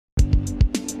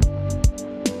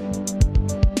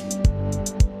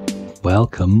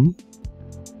Welcome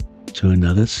to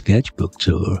another sketchbook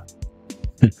tour.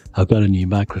 I've got a new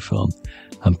microphone.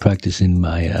 I'm practicing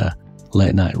my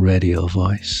late night radio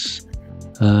voice.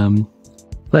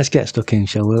 Let's get stuck in,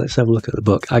 shall we? Let's have a look at the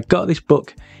book. I got this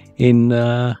book in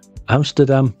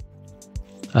Amsterdam,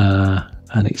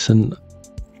 and it's an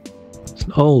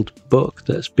old book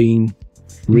that's been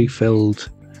refilled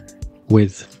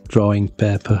with drawing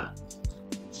paper.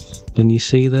 Can you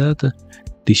see there?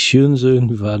 Die Schoonzoon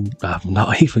van... I'm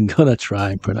not even going to try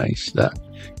and pronounce that.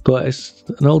 But it's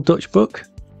an old Dutch book.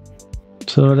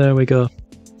 So there we go.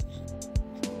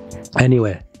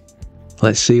 Anyway,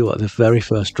 let's see what the very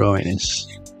first drawing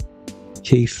is.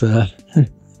 Keith,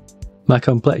 my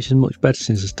complexion's much better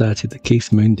since I started the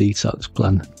Keith Moon detox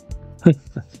plan.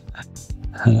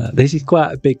 This is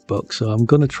quite a big book, so I'm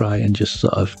going to try and just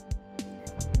sort of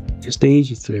just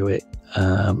ease you through it.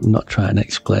 Not try and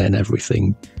explain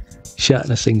everything.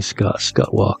 Shatner sings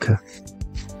Scott Walker,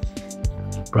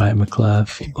 Brian McClure,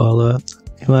 footballer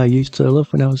who I used to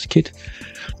love when I was a kid.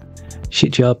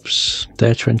 Shit jobs,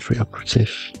 data entry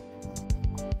operative,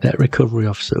 debt recovery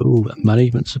officer,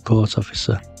 management support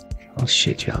officer. Oh,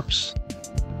 shit jobs.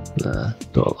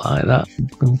 Don't like that.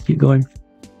 Keep going.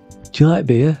 Do you like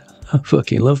beer? I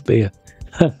fucking love beer.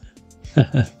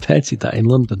 Painted that in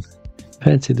London.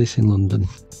 Painted this in London.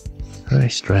 Very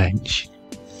strange.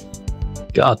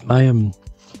 God, my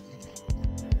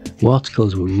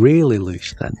watercolours were really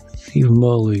loose then. Even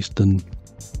more loose than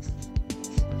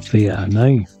they are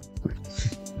now.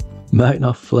 Mountain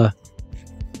off flare.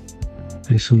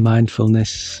 Do some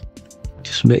mindfulness.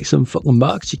 Just make some fucking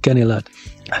marks, you canny lad.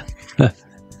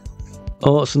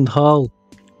 Oates and Hall.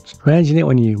 Strange, isn't it,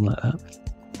 when you like that?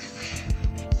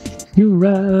 You're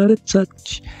out of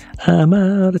touch. I'm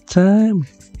out of time.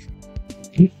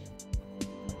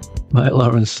 Mike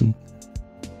Lawrenson.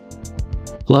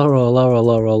 Laurel.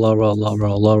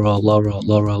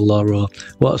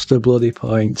 What's the bloody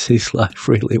point? Is life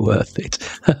really worth it?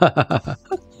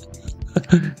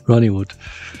 Ronnie Wood.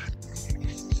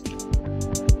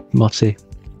 Motti.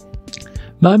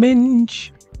 My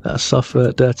Minge. That's off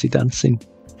Dirty Dancing.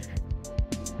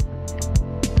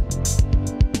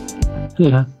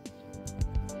 Yeah.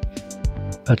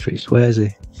 Patrick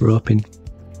Swayze. Roping.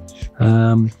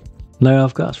 No,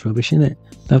 that's rubbish, isn't it?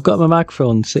 I've got my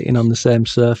microphone sitting on the same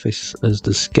surface as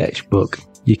the sketchbook.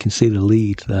 You can see the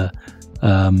lead there.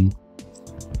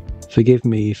 Forgive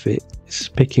me if it's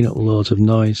picking up loads of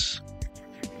noise.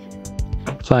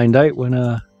 Find out when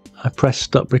I press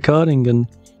stop recording and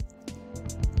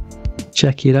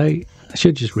check it out. I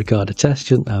should just record a test,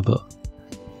 shouldn't I? But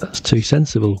that's too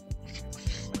sensible.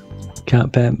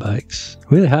 Can't paint bikes.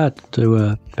 Really hard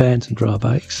to paint and draw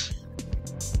bikes.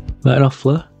 Mountain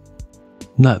Offler.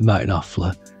 Not Mountain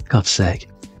Offler. God's sake.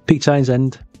 Pete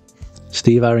Townsend,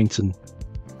 Steve Harrington.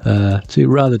 Two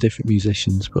rather different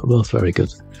musicians, but both very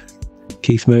good.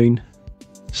 Keith Moon.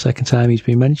 Second time he's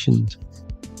been mentioned.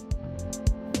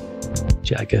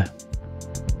 Jagger.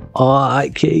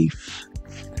 Alright, Keith.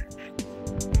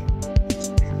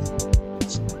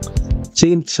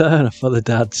 Tina Turner for the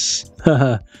dads.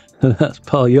 That's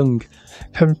Paul Young.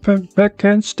 I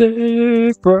can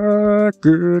stay for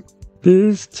good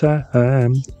this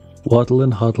time. Waddle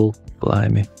and Hoddle.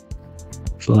 Blimey.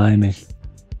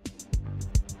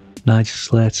 Nigel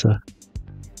Slater.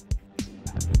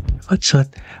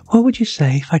 What would you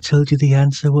say if I told you the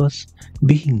answer was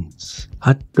beans?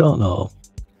 I don't know.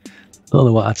 Don't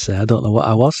know what I'd say. I don't know what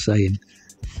I was saying.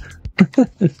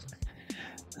 Yeah,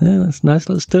 that's nice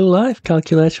little still life.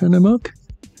 Calculator and a mug.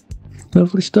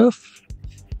 Lovely stuff.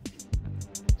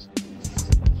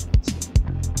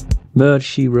 Murder,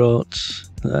 She Wrote.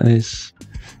 That is...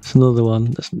 It's another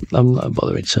one. I'm not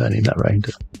bothering turning that round.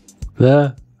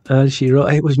 There. She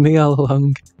wrote, it was me all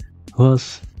along.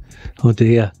 Was. Oh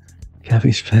dear.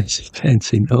 Kevin Spencer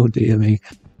painting. Oh dear me.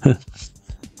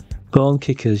 Bone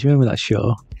Kickers. You remember that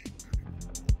show?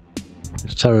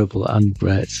 It's terrible and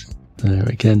great. There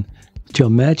again.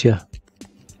 John Major.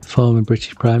 Former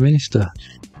British Prime Minister.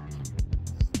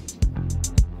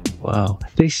 Wow.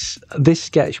 This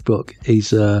sketchbook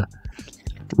is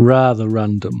rather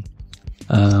random.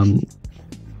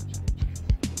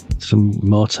 Some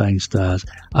Motown stars.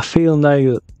 I feel now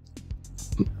that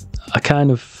I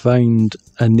kind of found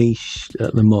a niche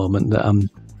at the moment that I'm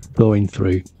going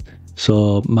through.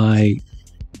 So my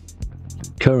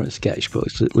current sketchbook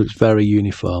looks very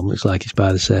uniform. Looks like it's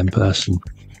by the same person.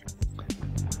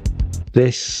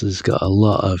 This has got a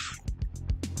lot of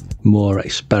more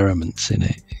experiments in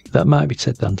it. That might be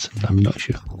Ted Danson, I'm not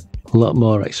sure. A lot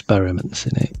more experiments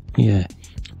in it, yeah.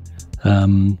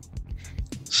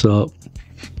 So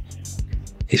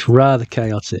It's rather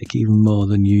chaotic, even more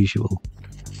than usual.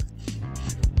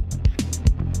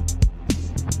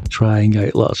 Trying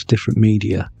out lots of different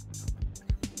media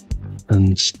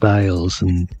and styles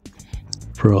and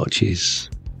approaches.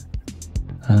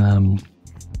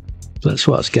 That's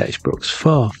what sketchbook's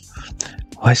for.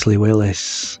 Wesley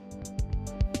Willis.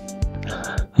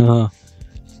 Oh,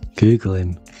 Google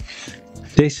him.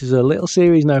 This is a little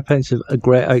series now, Pensive, A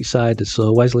Great Outsider.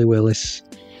 So Wesley Willis,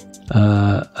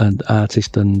 an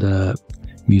artist and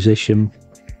musician,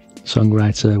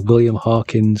 songwriter. William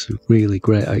Hawkins, really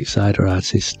great outsider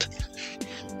artist.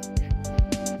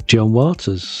 John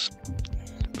Waters,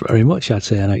 very much I'd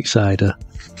say an outsider.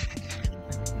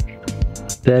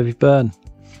 David Byrne,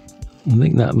 I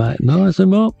think that might know as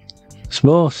him up.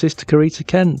 Small, Sister Carita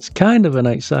Kent, kind of an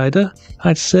outsider,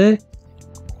 I'd say.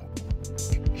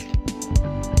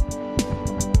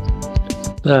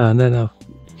 And then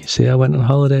you see I went on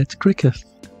holiday to Cricket.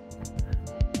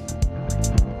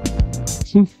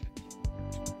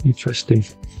 Interesting.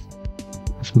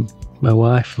 It's my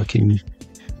wife looking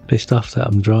pissed off that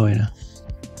I'm drawing her.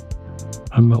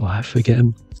 And my wife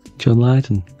again, John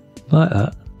Lydon. Like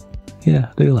that.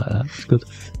 Yeah, I do like that. It's good.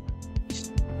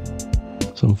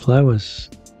 Some flowers.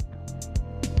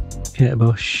 Kate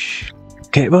Bush.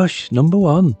 Kate Bush, number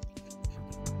 1.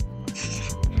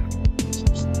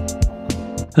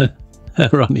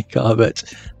 Ronnie Corbett.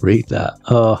 Read that.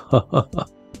 Oh,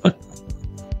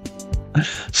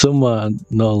 someone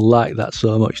no liked that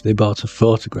so much they bought a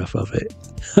photograph of it.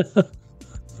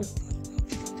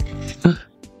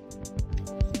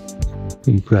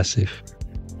 Impressive.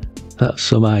 That's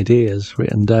some ideas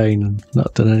written down and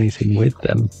not done anything with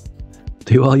them.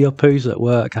 Do all your poos at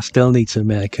work. I still need to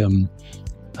make a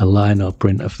line or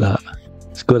print of that.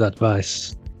 It's good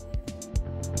advice.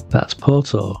 That's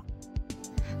Porto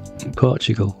in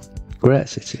Portugal. Great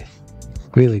city.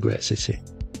 Really great city.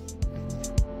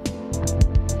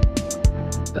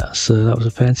 That was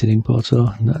a painting in Porto.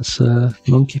 And that's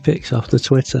monkey pics off the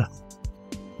Twitter.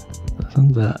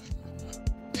 And that.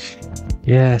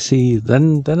 Yeah, see,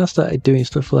 then I started doing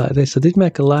stuff like this. I did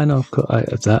make a line I've cut out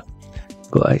of that,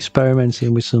 but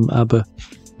experimenting with some ABBA.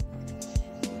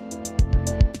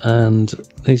 And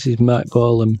this is Mike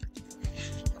Bolan.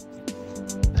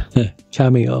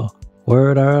 Cameo.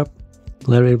 Word up,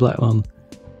 Larry Blackmon.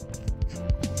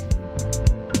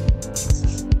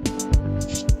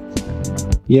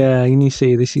 Yeah, and you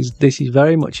see, this is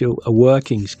very much a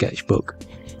working sketchbook,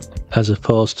 as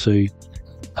opposed to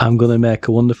I'm going to make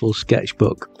a wonderful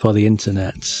sketchbook for the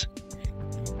internet.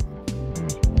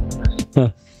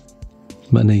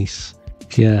 My niece.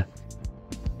 Yeah.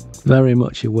 Very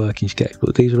much a working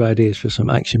sketchbook. These are ideas for some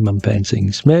Action Man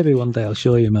paintings. Maybe one day I'll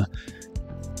show you my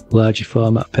larger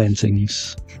format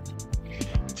paintings.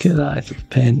 Get that,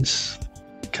 paints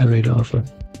carried over.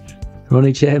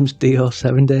 Ronnie James Dio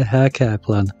 7-day hair care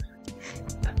plan.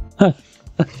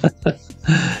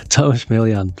 Thomas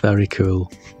Millian, very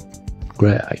cool.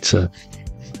 Great actor.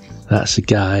 That's a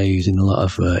guy who's in a lot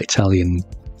of Italian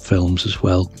films as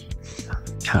well.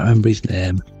 Can't remember his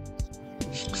name.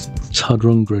 Todd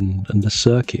Rundgren and the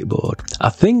circuit board. I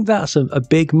think that's a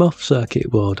big muff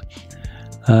circuit board.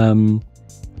 It's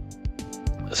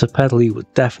a pedal he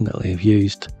would definitely have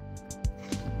used.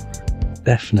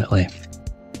 Definitely.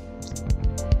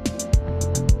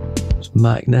 It's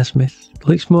Mike Nesmith.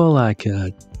 Looks more like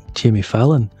Jimmy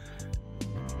Fallon.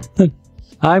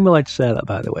 I'm allowed to say that,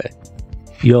 by the way.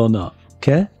 You're not,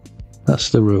 okay?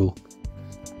 That's the rule.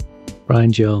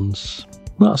 Brian Jones.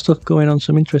 A lot of stuff going on,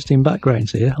 some interesting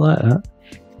backgrounds here. I like that.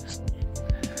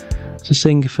 It's a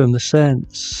singer from The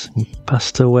Saints. He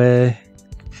passed away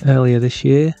earlier this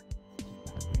year.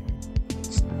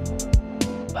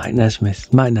 Mike Nesmith.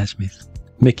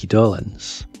 Mickey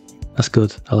Dolenz. That's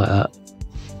good. I like that.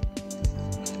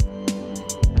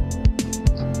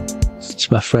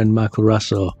 It's my friend Michael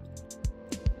Rasso.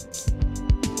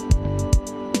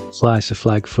 Flies a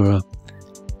flag for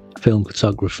film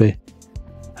photography,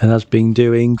 and has been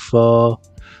doing for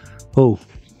 12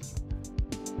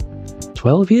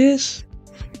 years.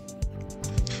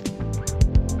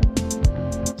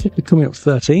 Should be coming up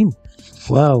 13.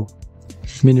 Wow.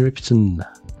 Minnie Riperton.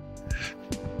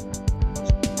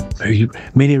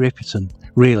 Minnie Riperton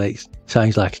really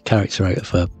sounds like a character out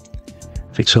of a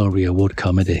Victoria Wood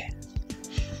comedy.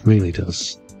 Really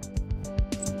does.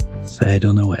 Fade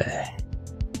unaware.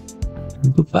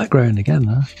 Good background again,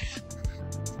 huh?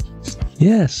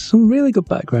 Yes, some really good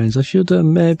backgrounds. I should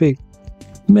maybe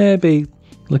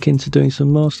look into doing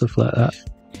some more stuff like that.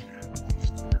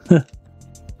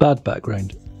 Bad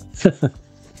background.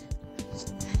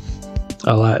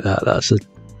 I like that. That's a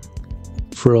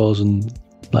frozen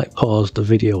like paused the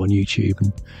video on YouTube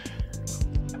and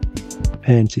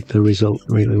painted the result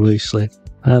really loosely.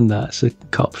 And that's a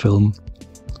cop film,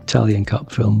 Italian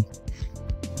cop film.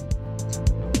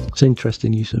 It's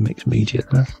interesting use of mixed media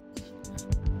there.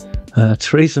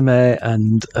 Theresa May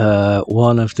and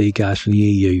one of the guys from the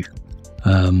EU.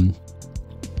 I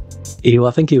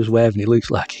think he was waving. He looks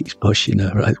like he's pushing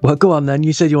her. Right? Well, go on then.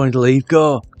 You said you wanted to leave.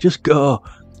 Go. Just go.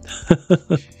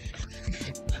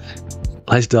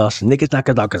 Les Dawson. Knickers,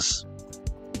 knacker, doggers.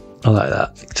 I like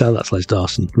that. You can tell that's Les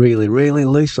Dawson. Really, really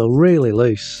loose. So really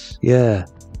loose. Yeah.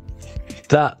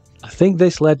 I think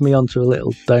this led me down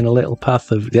a little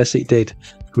path of, yes it did,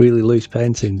 really loose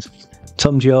paintings.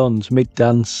 Tom Jones,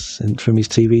 mid-dance from his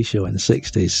TV show in the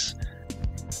 60s.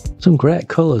 Some great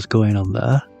colours going on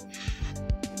there.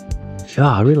 Yeah,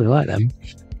 I really like them.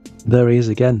 There he is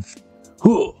again.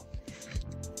 Whoa.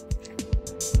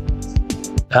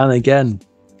 And again,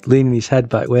 leaning his head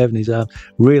back, waving his arm.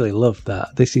 Really love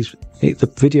that.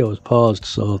 The video was paused,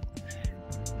 so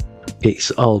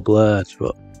it's all blurred,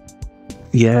 but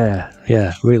yeah,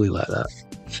 really like that.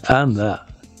 And that.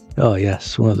 Oh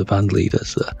yes, one of the band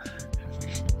leaders there.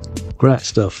 Great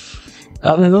stuff.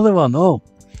 And another one. Oh,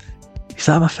 is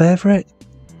that my favourite?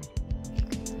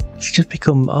 It's just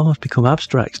almost become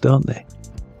abstracts, don't they?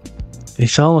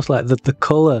 It's almost like the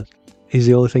colour is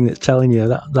the only thing that's telling you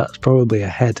that's probably a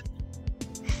head.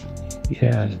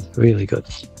 Yeah, really good.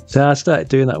 So I started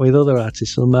doing that with other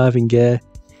artists. So Marvin Gaye.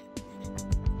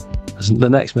 The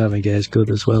next Marvin Gaye is good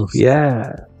as well.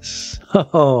 Yes.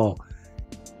 Oh,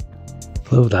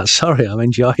 love that. Sorry, I'm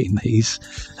enjoying these.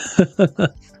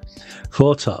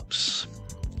 4 tops.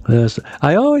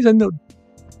 I always end up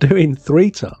doing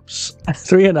 3 tops.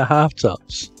 3.5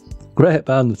 tops. Great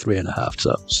band, 3.5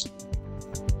 tops.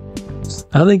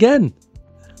 And again,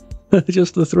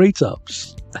 just the 3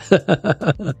 tops.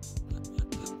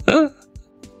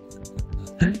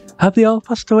 Have they all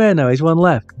passed away now? Is one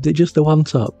left? Is it just the 1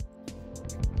 top?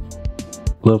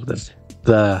 Love them.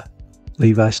 There.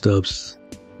 Levi Stubbs.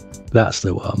 That's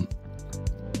the one.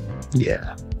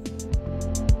 Yeah.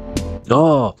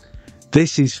 Oh,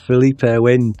 this is Felipe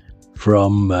Wynn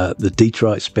from the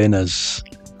Detroit Spinners.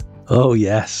 Oh,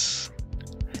 yes.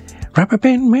 Rubber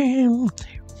Band Man.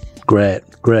 Great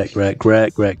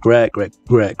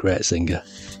singer.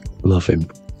 Love him.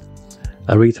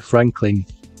 Aretha Franklin.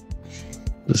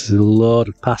 This is a load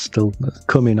of pastel that's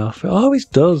coming off. It always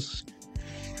does.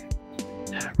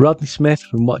 Rodney Smith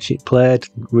from Watch It Played.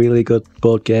 Really good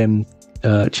board game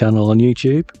channel on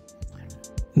YouTube.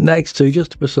 Next to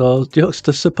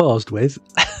juxtaposed with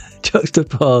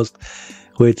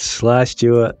Sly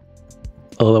Stewart,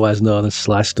 otherwise known as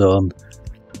Sly Stone.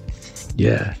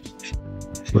 Yeah.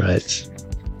 Right.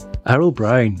 Harold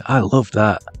Brown. I love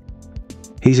that.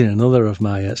 He's in another of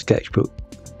my sketchbook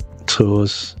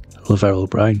tours. I love Harold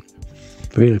Brown.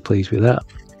 Really pleased with that.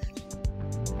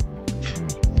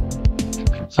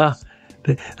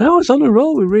 I was on a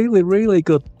roll with really, really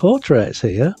good portraits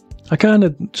here. I kind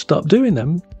of stopped doing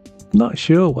them. Not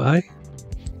sure why.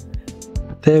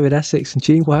 David Essex and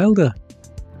Gene Wilder.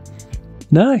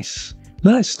 Nice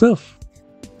stuff.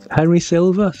 Henry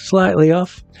Silva, slightly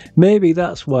off. Maybe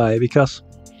that's why, because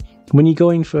when you're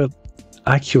going for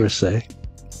accuracy,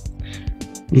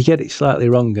 you get it slightly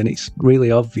wrong and it's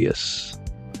really obvious.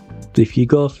 If you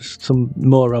go for some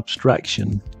more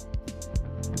abstraction,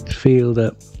 feel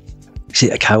that, is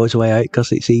it a coward's way out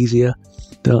because it's easier?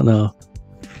 Don't know.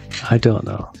 I don't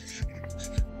know.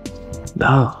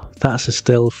 Oh, that's a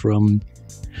still from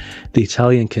The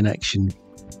Italian Connection.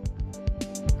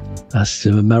 That's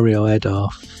Mario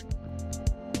Adolf.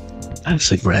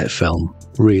 That's a great film.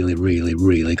 Really, really,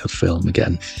 really good film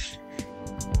again.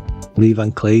 Lee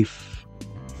Van Cleef.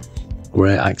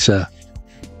 Great actor.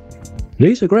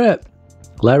 These are great.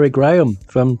 Larry Graham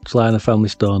from Sly and the Family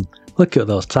Stone. Look at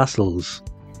those tassels.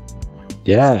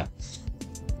 Yeah.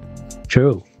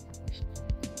 Cool.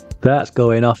 That's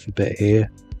going off a bit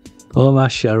here. Omar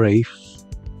Sharif.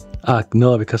 I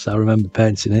know because I remember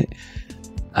painting it.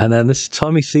 And then this is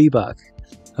Tommy Seaback.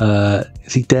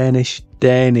 Is he Danish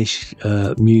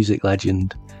music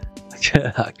legend?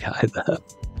 That guy there.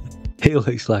 He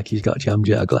looks like he's got jam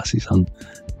jar glasses on.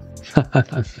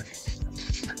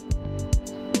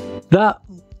 That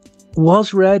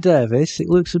was Ray Davis. It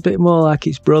looks a bit more like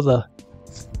its brother.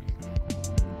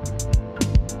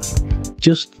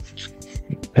 Just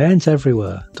paint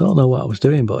everywhere. Don't know what I was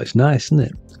doing, but it's nice, isn't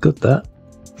it? It's good, that.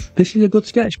 This is a good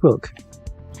sketchbook.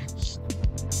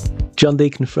 John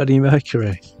Deacon, Freddie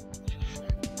Mercury.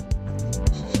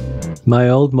 My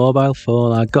old mobile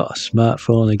phone. I got a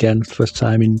smartphone again for the first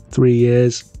time in 3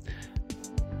 years.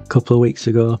 A couple of weeks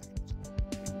ago.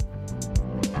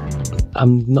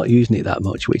 I'm not using it that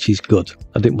much, which is good.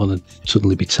 I didn't want to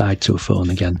suddenly be tied to a phone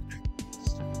again.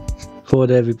 Poor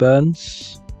Davy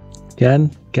Burns.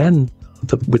 Again,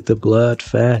 with the blurred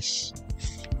face.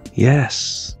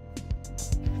 Yes.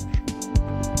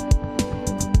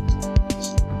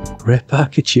 Ray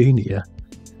Parker Jr.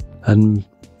 and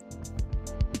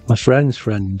my friend's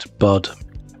friend, Bod,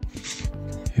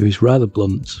 who is rather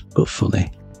blunt but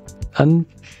funny. And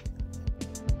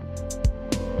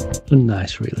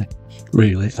nice, really.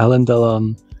 Really. Alan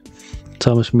Delon,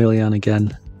 Thomas Millian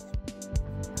again.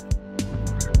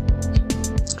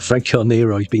 Frank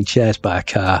O'Neill, he's been chased by a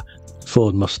car,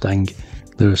 Ford Mustang.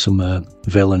 There are some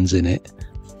villains in it.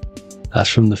 That's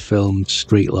from the film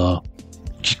Street Law,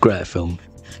 which is a great film.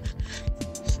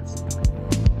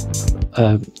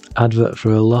 Advert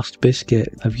for a lost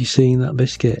biscuit. Have you seen that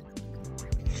biscuit?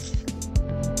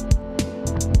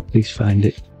 Please find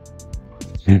it.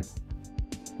 Yeah.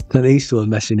 And Eastwood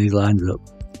messing his lines up.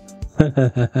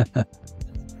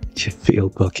 You feel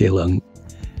cocky along.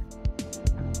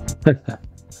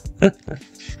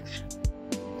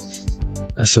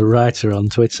 That's a writer on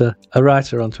Twitter.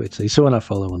 He's someone I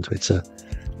follow on Twitter.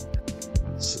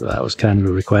 So that was kind of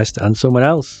a request. And someone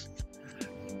else.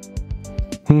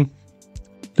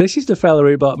 This is the fella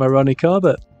who bought my Ronnie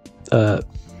Corbett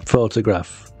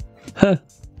photograph.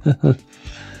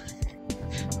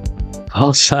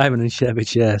 Oh, Simon and Chevy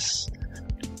Chase.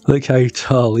 Look how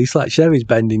tall. He's like Chevy's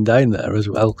bending down there as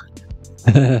well.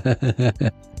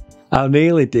 I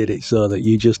nearly did it so that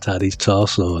you just had his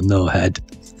torso and no head.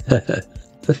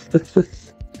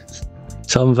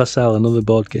 Tom Vassell, another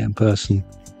board game person.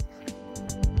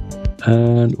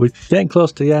 And we're getting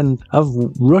close to the end. I've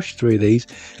rushed through these.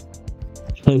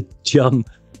 John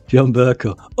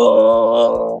Burko.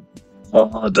 Oh,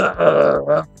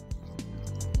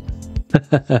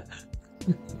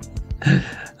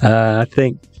 I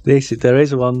think there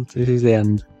is one. This is the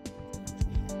end.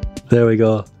 There we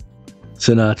go.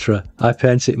 Sinatra. I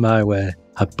paint it my way.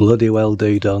 I bloody well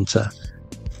do, don't I?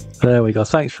 There we go.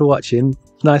 Thanks for watching.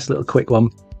 Nice little quick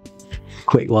one.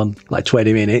 Like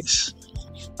 20 minutes.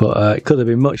 But it could have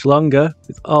been much longer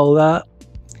with all that.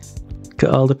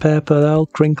 Got all the paper all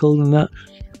crinkled and that.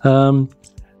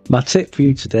 My tip for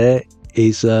you today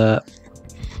is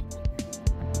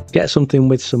get something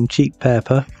with some cheap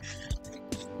paper,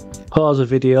 pause a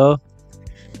video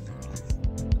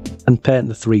and paint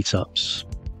the three tops.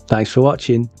 Thanks for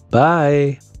watching.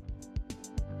 Bye.